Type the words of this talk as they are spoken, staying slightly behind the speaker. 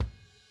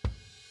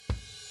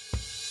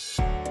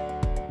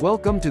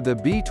Welcome to the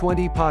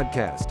B20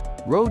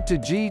 podcast, Road to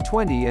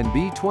G20 and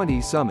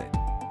B20 Summit.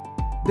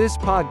 This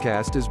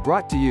podcast is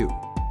brought to you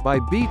by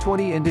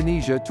B20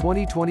 Indonesia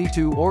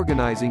 2022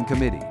 Organizing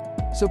Committee,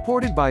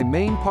 supported by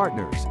main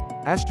partners,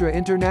 Astra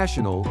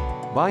International,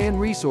 Bayan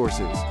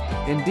Resources,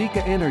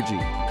 Indika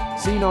Energy,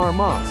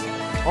 Sinarmas,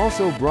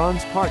 also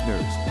bronze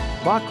partners,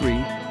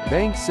 Bakri,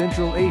 Bank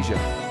Central Asia,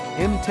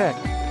 M-Tech,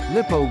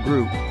 Lippo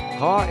Group,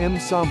 HM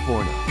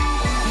Samporna.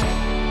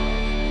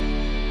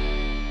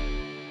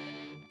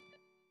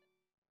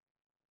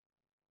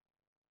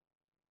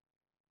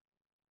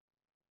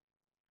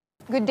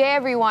 Good day,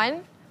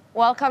 everyone.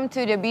 Welcome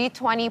to the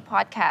B20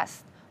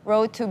 podcast,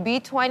 Road to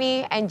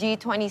B20 and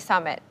G20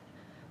 Summit.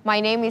 My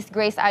name is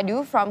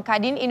Ignesjz from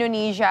Kadin,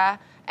 Indonesia,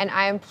 and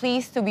I am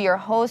pleased to be your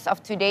host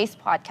of today's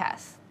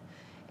podcast.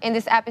 In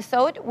this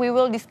episode, we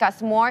will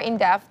discuss more in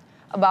depth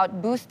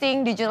about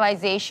boosting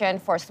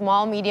digitalization for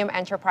small-medium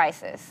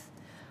enterprises.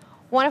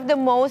 One of the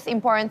most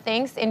important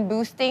things in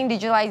boosting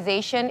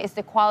digitalization is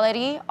the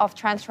quality of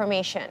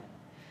transformation.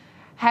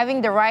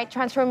 Having the right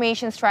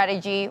transformation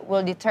strategy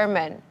will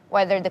determine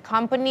whether the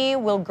company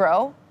will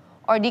grow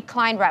or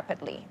decline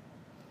rapidly.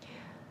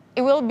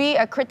 It will be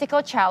a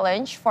critical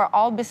challenge for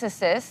all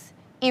businesses,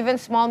 even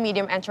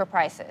small-medium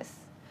enterprises.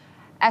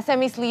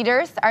 SMEs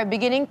leaders are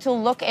beginning to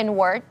look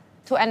inward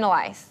to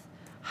analyze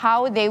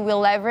how they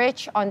will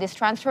leverage on this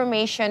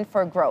transformation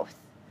for growth.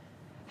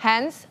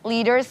 Hence,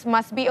 leaders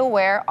must be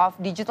aware of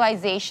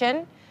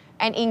digitalization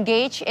and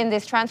engage in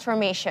this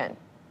transformation.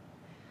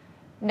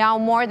 Now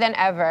more than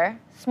ever,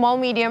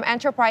 small-medium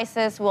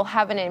enterprises will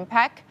have an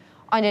impact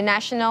on the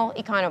national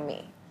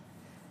economy.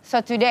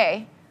 So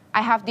today,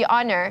 I have the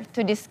honor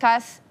to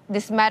discuss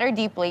this matter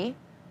deeply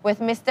with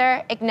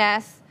Mr.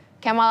 Ignesjz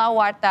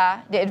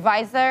Kemalawarta, the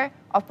advisor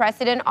of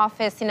President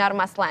Office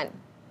Sinarmas Land.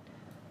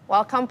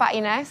 Welcome, Pak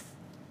Ines.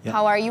 Yeah.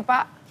 How are you,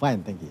 Pak?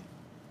 Fine, thank you.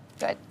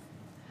 Good.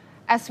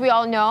 As we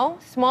all know,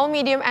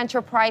 small-medium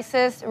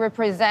enterprises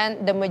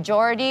represent the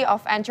majority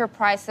of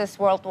enterprises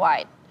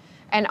worldwide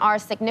and are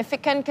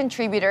significant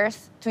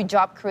contributors to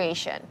job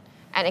creation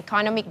and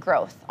economic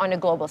growth on a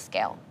global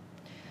scale.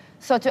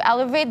 So to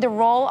elevate the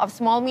role of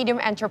small-medium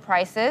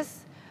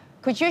enterprises,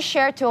 could you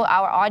share to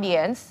our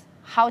audience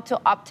how to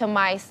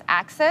optimize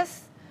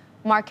access,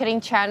 marketing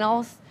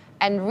channels,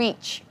 and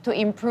reach to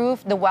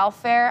improve the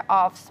welfare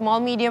of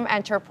small-medium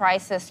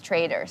enterprises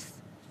traders?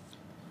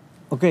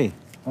 Okay,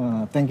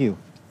 thank you.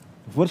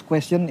 The first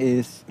question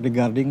is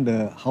regarding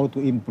how to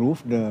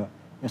improve the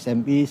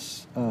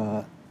SMEs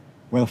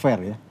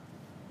welfare. Yeah?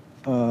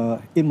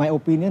 In my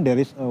opinion, there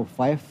is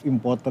 5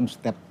 important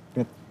steps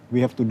that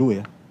we have to do.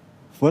 Yeah?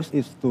 First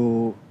is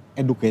to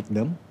educate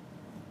them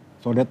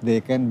so that they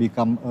can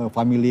become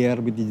familiar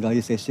with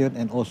digitalization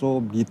and also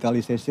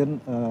digitalization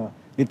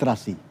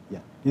literacy. Yeah.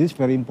 This is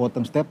very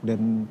important step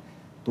then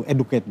to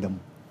educate them.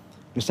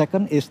 The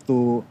second is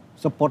to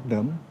support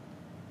them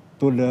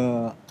to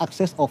the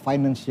access of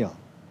financial.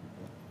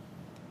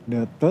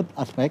 The third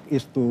aspect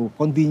is to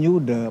continue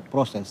the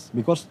process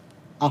because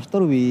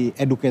after we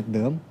educate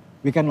them,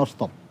 we cannot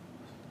stop.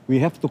 We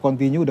have to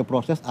continue the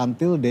process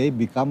until they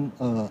become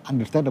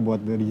understand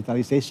about the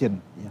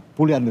digitalization,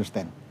 fully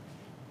understand.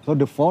 So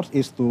the fourth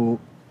is to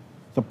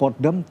support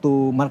them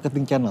to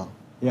marketing channel.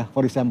 Yeah,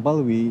 for example,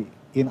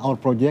 in our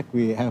project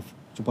we have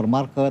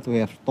supermarket, we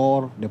have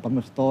store,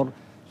 department store.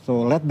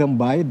 So let them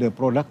buy the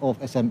product of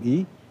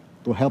SME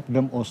to help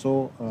them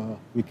also.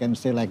 We can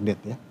say like that.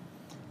 Yeah.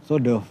 So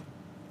the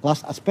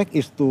last aspect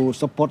is to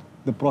support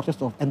the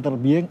process of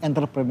being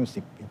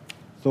entrepreneurship. Yeah.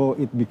 So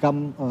it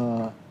become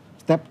a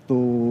step to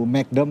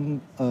make them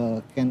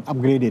can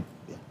upgrade it.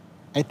 Yeah.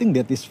 I think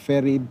that is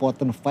very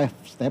important 5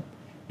 steps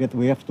that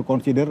we have to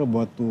consider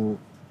about to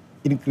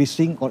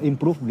increasing or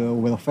improve the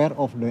welfare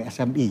of the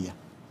SME.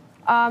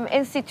 Yeah.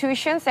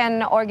 Institutions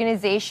and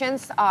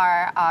organizations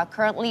are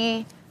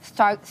currently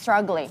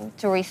struggling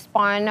to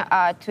respond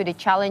to the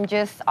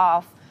challenges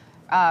of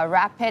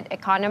rapid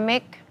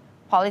economic,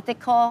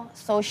 political,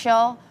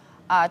 social,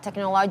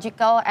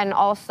 technological, and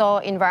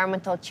also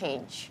environmental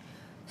change.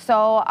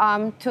 So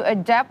to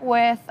adapt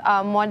with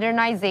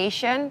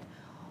modernization,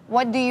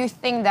 what do you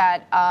think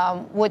that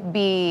would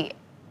be,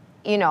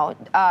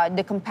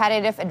 the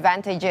competitive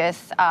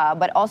advantages,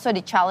 but also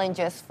the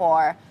challenges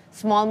for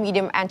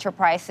small-medium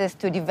enterprises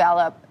to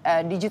develop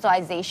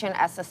digitalization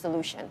as a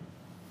solution?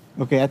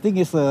 Okay, I think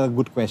it's a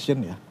good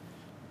question. Yeah.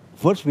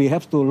 First, we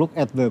have to look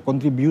at the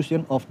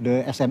contribution of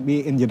the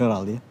SME in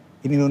general. Yeah.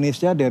 In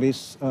Indonesia, there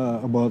is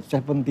about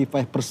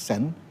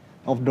 75%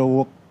 of the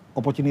work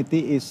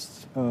opportunity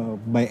is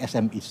by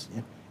SMEs,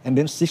 yeah? And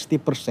then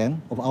 60%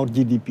 of our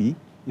GDP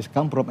is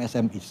come from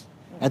SMEs.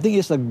 I think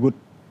it's a good,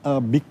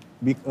 big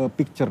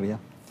picture,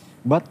 yeah.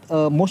 But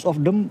most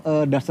of them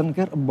doesn't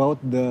care about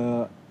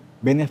the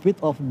benefit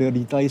of the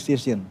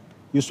digitalization.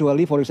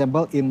 Usually, for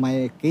example, in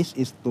my case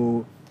is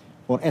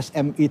for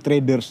SME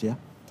traders, yeah,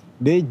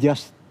 they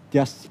just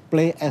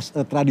play as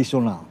a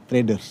traditional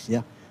traders,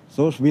 yeah.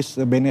 So with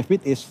the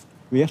benefit is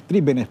we have 3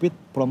 benefits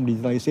from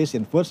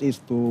digitalization. First is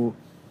to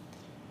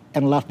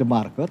enlarge the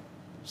market.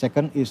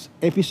 Second is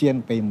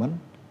efficient payment.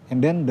 And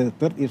then the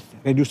third is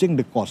reducing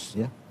the cost.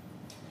 Yeah.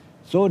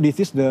 So this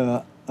is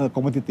the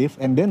competitive,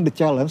 and then the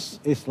challenge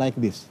is like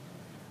this.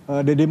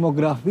 The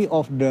demography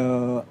of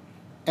the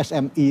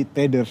SME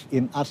traders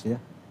in us,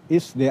 yeah,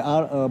 is they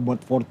are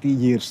about 40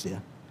 years, yeah,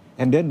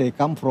 and then they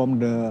come from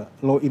the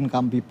low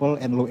income people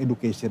and low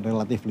education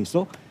relatively.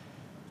 So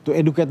to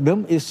educate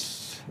them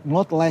is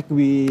not like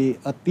we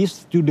teach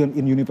student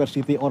in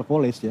university or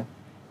college, yeah.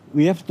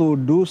 We have to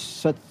do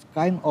such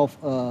kind of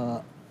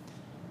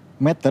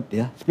method,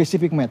 yeah,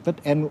 specific method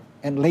and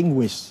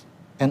language,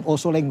 and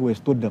also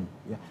language to them,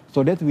 yeah.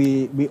 So that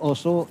we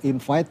also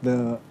invite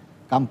the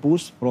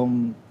campus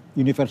from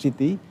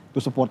university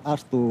to support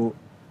us to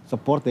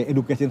support the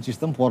education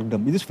system for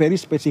them. It is very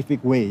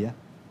specific way, yeah,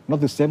 not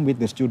the same with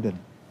the student.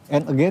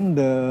 And again,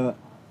 the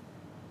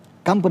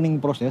accompanying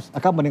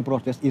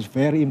process is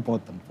very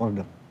important for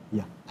them.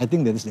 Yeah, I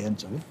think that is the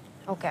answer.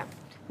 Yeah? Okay.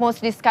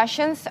 Most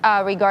discussions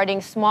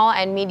regarding small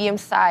and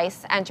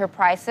medium-sized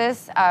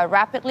enterprises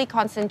rapidly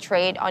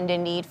concentrate on the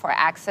need for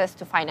access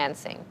to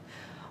financing.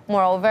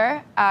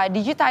 Moreover,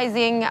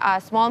 digitizing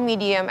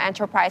small-medium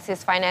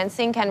enterprises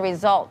financing can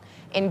result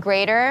in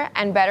greater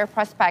and better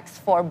prospects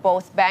for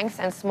both banks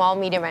and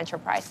small-medium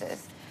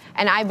enterprises.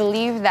 And I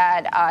believe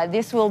that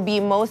this will be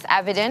most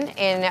evident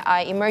in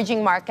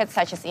emerging markets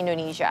such as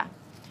Indonesia.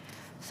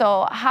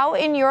 So how,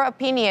 in your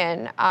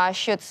opinion,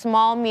 should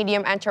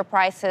small-medium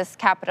enterprises'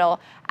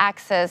 capital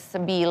access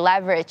be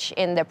leveraged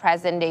in the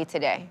present day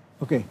today?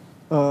 Okay,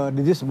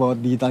 this is about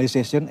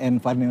digitalization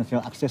and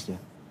financial access. Yeah.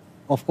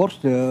 Of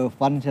course, the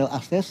financial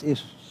access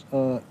is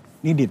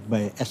needed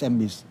by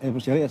SMEs,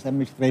 especially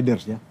SME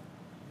traders. Yeah.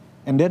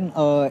 And then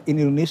in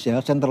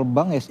Indonesia, central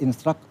bank has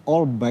instruct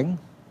all banks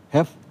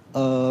have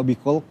we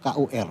call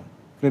KUR,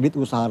 Kredit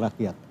Usaha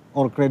Rakyat,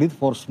 or credit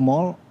for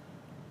small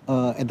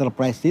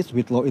enterprises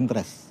with low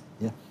interest.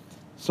 Yeah.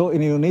 So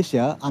in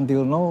Indonesia,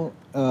 until now,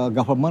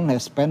 government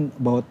has spent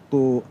about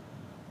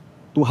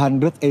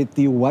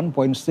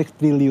 281.6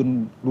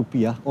 trillion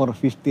rupiah or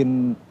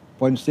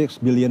 15.6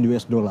 billion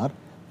US dollar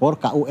for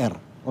KUR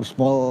or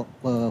small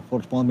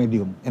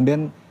medium. And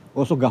then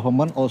also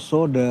government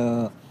also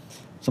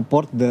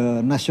support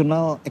the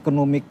national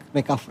economic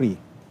recovery.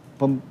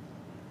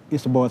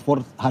 Is about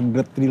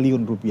 400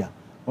 trillion rupiah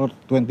or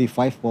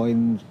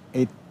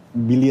 25.8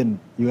 billion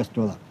US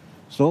dollar.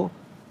 So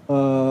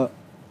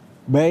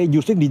by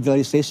using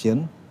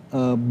digitalization,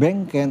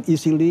 bank can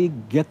easily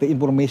get the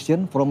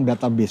information from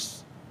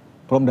database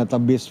from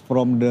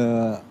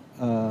the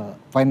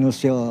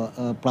financial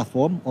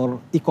platform or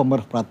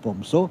e-commerce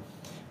platform. So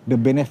the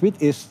benefit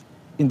is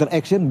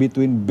interaction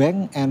between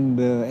bank and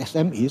the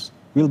SMEs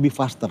will be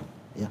faster.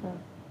 Yeah.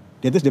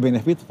 That is the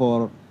benefit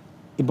for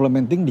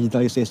implementing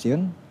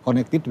digitalization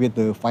connected with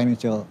the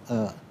financial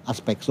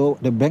aspect. So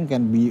the bank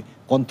can be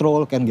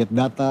controlled, can get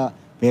data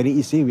very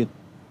easy with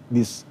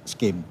this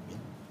scheme.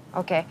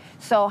 Okay,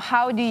 so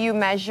how do you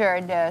measure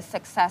the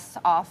success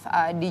of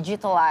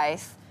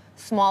digitalized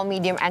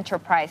small-medium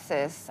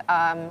enterprises?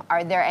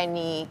 Are there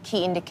any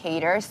key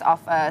indicators of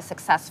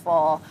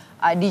successful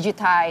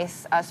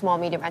digitized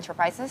small-medium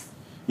enterprises?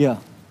 Yeah,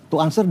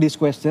 to answer this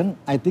question,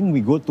 I think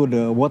we go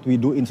to what we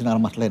do in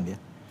Sinarmas Land. Yeah.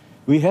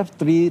 We have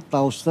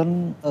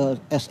 3,000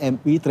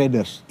 SME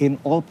traders in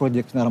all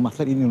projects Sinarmas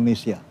Land in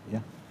Indonesia.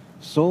 Yeah.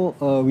 So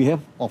we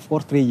have, of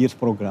course, 3 years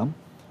program.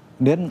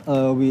 Then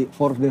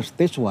for the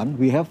stage 1,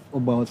 we have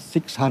about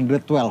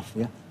 612,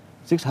 yeah,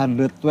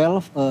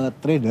 612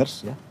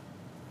 traders, yeah,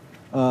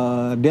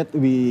 that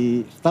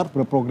we start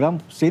the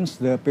program since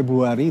the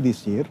February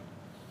this year.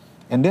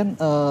 And then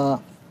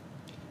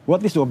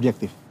what is the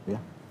objective? Yeah?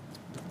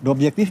 The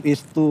objective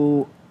is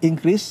to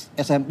increase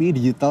SME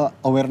digital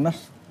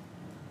awareness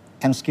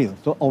and skill.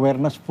 So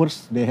awareness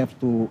first they have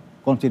to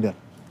consider.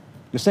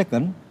 The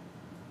second,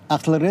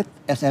 accelerate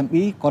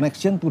SME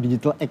connection to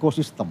digital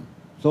ecosystem.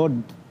 So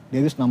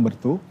that is number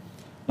 2.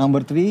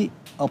 Number 3,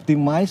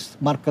 optimize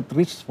market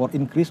reach for to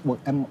increase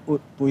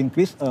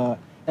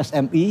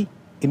SME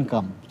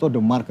income. So the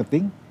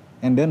marketing.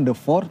 And then the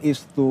 4th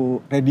is to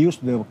reduce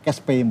the cash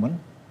payment.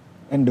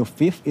 And the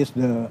 5th is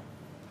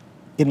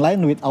in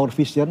line with our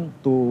vision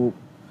to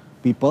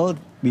people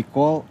we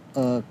call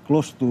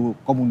close to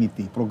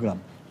community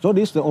program. So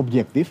this is the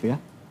objective, yeah.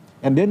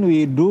 And then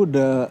we do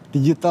the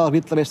digital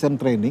literacy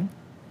training,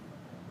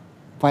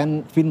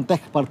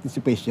 fintech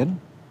participation,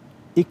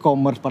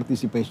 e-commerce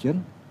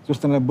participation,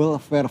 sustainable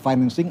fair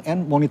financing,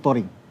 and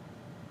monitoring.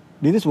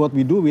 This is what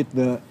we do with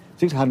the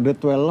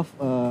 612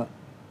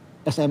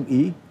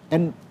 SME.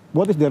 And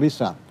what is the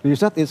result? The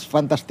result is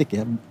fantastic.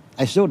 Yeah?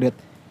 I show that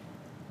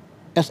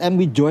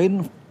SME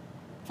join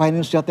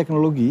financial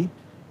technology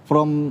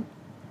from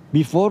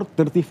before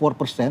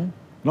 34%,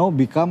 now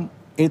become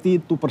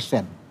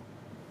 82%.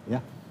 Yeah?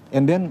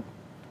 And then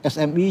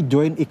SME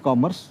join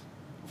e-commerce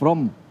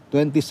from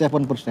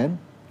 27%,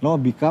 now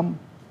become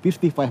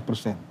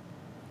 55%.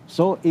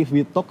 So if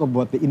we talk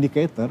about the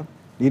indicator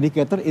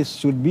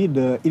should be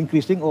the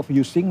increasing of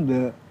using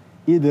the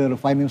either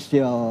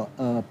financial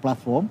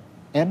platform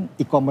and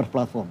e-commerce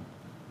platform.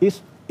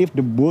 If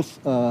the both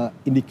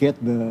indicate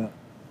the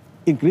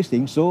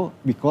increasing. So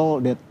we call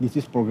that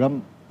this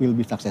program will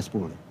be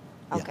successful.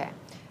 Okay.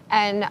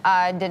 And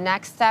the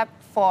next step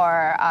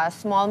for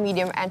small,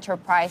 medium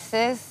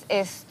enterprises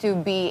is to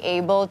be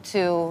able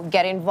to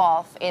get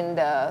involved in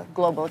the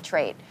global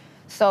trade.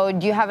 So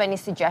do you have any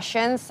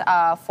suggestions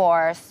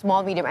for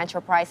small, medium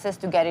enterprises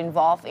to get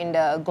involved in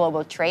the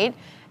global trade?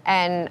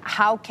 And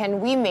how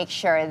can we make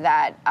sure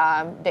that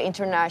the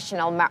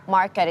international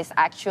market is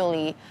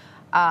actually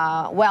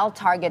well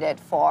targeted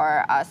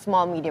for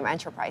small, medium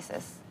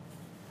enterprises?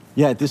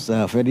 Yeah, it is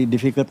a very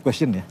difficult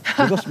question,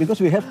 because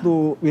we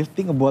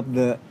think about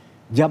the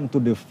jump to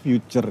the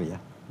future,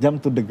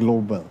 jump to the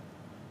global.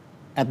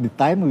 At the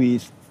time, we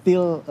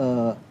still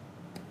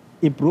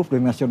improve the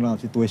national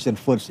situation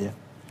first,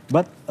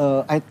 But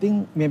I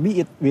think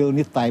maybe it will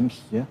need times,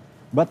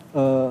 But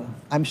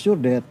I'm sure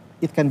that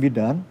it can be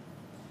done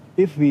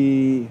if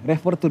we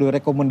refer to the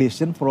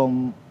recommendation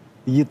from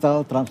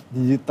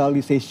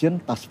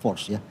Digitalization Task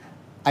Force,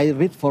 I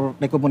read for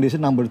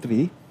recommendation number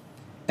 3,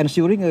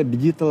 ensuring a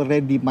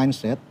digital-ready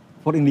mindset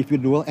for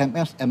individual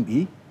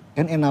MSME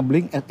and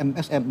enabling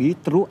MSME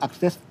through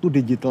access to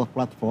digital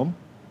platform,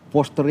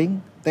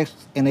 fostering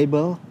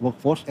tech-enabled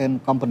workforce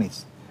and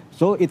companies.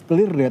 So it's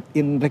clear that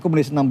in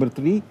recommendation number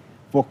 3,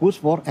 focus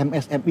for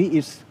MSME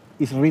is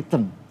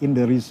written in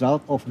the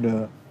result of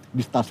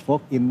this task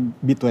force in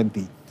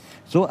B20.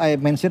 So I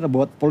mentioned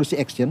about policy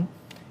action,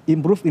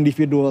 improve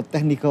individual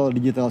technical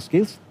digital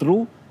skills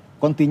through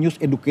continuous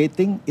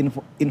educating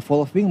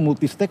involving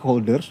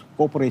multi-stakeholders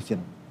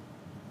cooperation.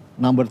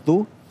 Number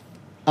 2,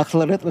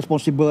 accelerate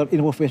responsible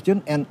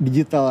innovation and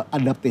digital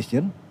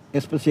adaptation,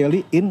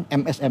 especially in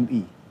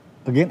MSME.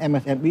 Again,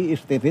 MSME is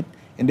stated.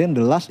 And then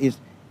the last is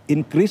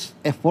increase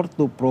effort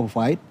to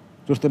provide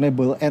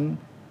sustainable and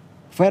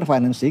fair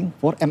financing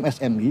for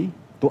MSME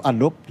to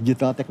adopt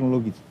digital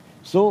technologies.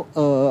 So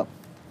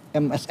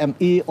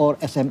MSME or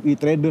SME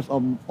traders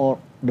or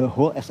the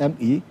whole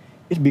SME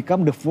is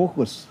become the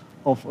focus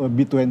of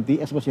B20,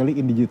 especially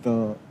in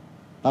digital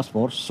task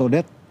force, so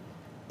that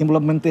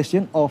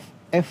implementation of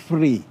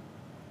every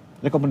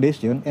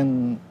recommendation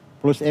and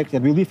policy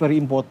action will be very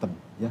important,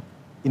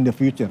 in the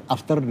future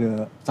after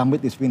the summit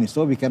is finished.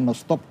 So we cannot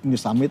stop in the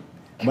summit,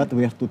 but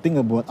we have to think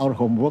about our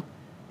homework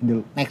in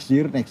the next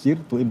year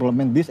to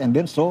implement this, and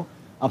then so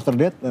after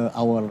that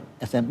our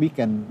SME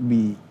can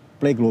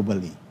play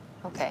globally.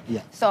 Okay.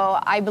 Yeah. So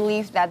I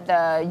believe that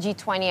the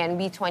G20 and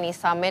B20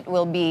 summit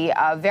will be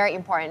very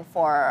important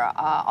for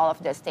all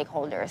of the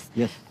stakeholders.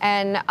 Yes.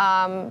 And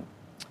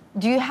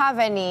do you have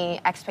any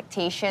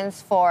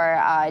expectations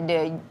for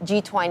the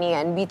G20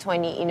 and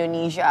B20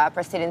 Indonesia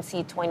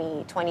presidency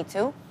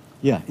 2022?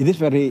 Yeah, it is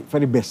very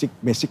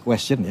basic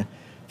question.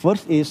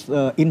 First is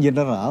in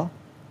general,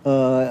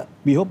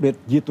 we hope that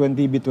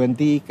G20,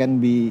 B20 can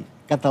be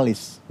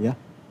catalyst, to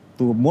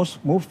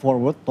move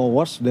forward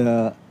towards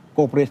the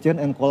cooperation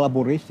and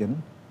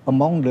collaboration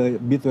among the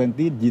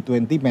B20,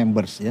 G20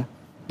 members,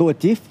 to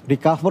achieve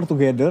recover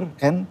together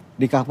and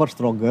recover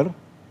stronger,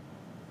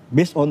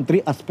 based on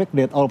 3 aspects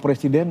that our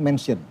president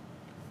mentioned.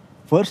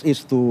 First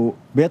is to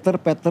better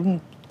pattern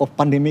of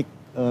pandemic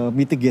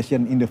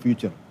mitigation in the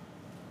future.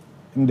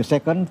 And the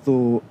second,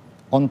 to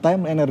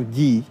on-time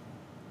energy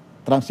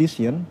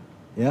transition,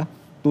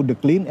 to the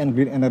clean and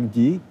green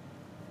energy,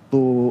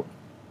 to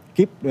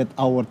keep that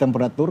our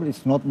temperature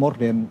is not more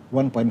than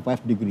 1.5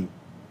 degree.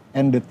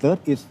 And the third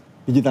is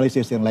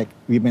digitalization, like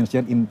we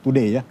mentioned in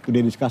today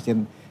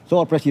discussion. So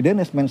our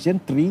president has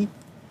mentioned 3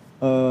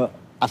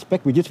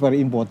 aspects which is very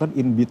important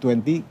in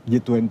B20,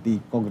 G20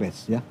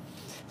 Congress.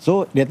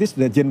 So that is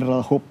the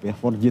general hope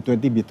for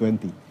G20,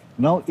 B20.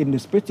 Now in the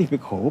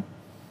specific hope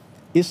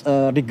is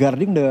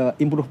regarding the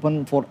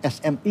improvement for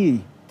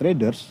SME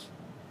traders,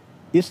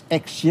 is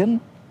action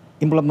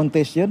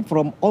implementation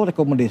from all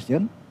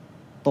recommendation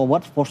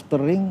towards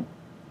fostering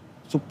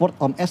support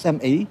on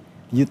SME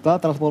digital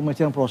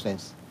transformation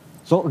process.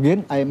 So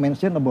again, I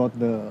mentioned about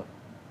the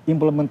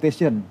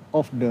implementation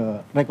of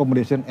the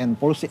recommendation and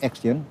policy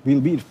action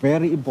will be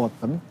very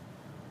important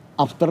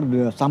after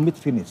the summit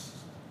finish.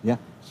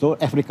 So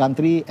every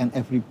country and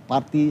every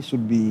party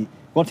should be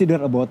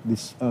consider about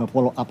this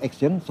follow-up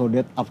action, so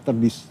that after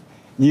this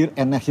year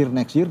and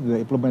next year, the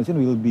implementation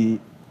will be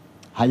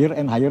higher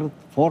and higher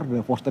for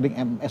the fostering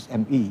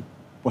MSME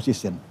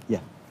position.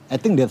 I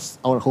think that's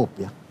our hope.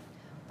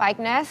 Pak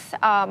Ignes,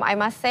 I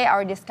must say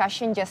our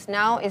discussion just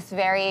now is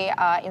very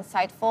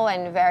insightful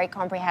and very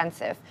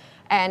comprehensive.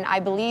 And I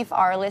believe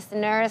our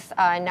listeners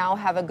now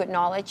have a good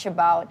knowledge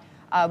about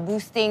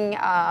boosting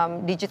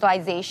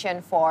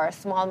digitalization for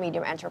small,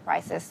 medium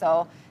enterprises.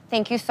 So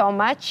thank you so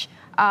much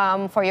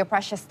for your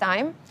precious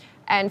time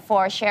and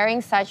for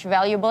sharing such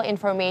valuable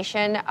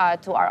information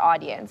to our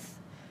audience.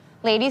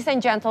 Ladies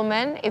and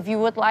gentlemen, if you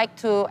would like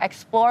to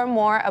explore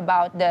more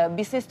about the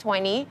Business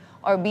 20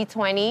 or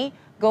B20,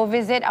 go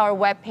visit our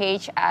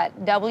webpage at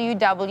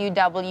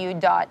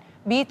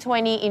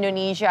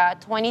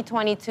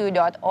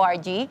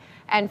www.b20indonesia2022.org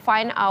and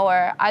find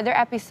our other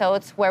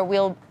episodes where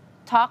we'll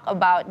talk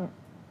about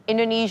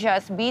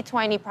Indonesia's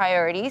B20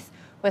 priorities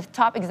with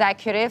top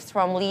executives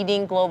from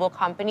leading global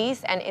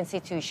companies and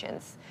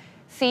institutions.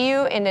 See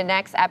you in the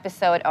next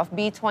episode of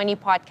B20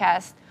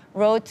 Podcast,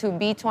 Road to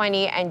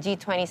B20 and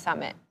G20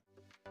 Summit.